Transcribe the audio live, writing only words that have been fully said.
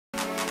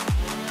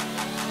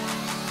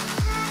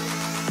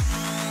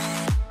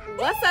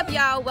What's up,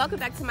 y'all? Welcome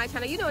back to my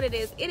channel. You know what it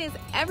is. It is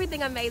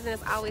everything amazing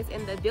as always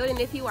in the building.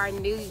 If you are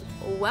new,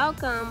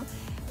 welcome.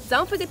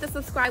 Don't forget to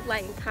subscribe,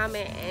 like, and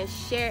comment, and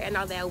share, and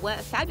all that what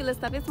fabulous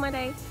stuff. It's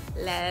Monday.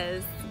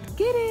 Let's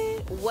get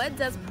it. What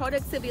does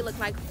productivity look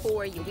like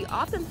for you? We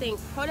often think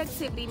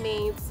productivity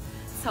means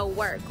to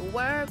work. You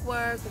already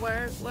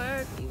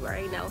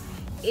know.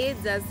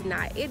 It does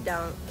not. It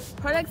don't.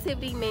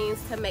 Productivity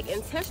means to make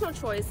intentional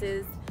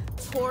choices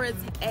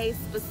towards a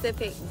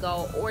specific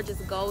goal, or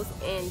just goals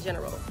in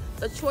general.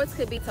 The choice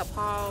could be to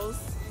pause.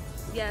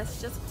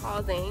 Yes, just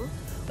pausing.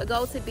 The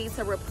goal could be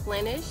to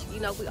replenish.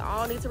 You know, we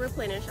all need to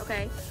replenish,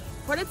 okay?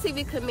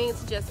 Productivity could mean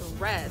to just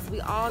rest.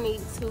 We all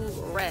need to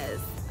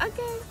rest,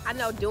 okay? I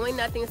know doing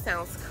nothing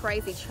sounds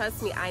crazy.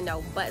 Trust me, I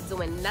know. But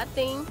doing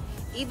nothing,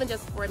 even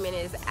just for a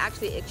minute, is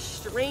actually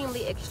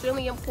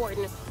extremely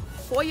important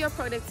for your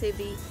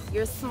productivity,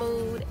 your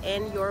mood,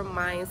 and your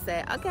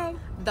mindset, okay?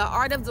 The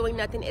art of doing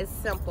nothing is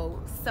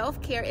simple.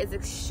 Self-care is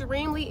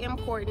extremely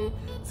important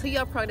to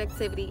your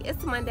productivity.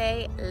 It's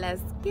Monday.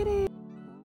 Let's get it.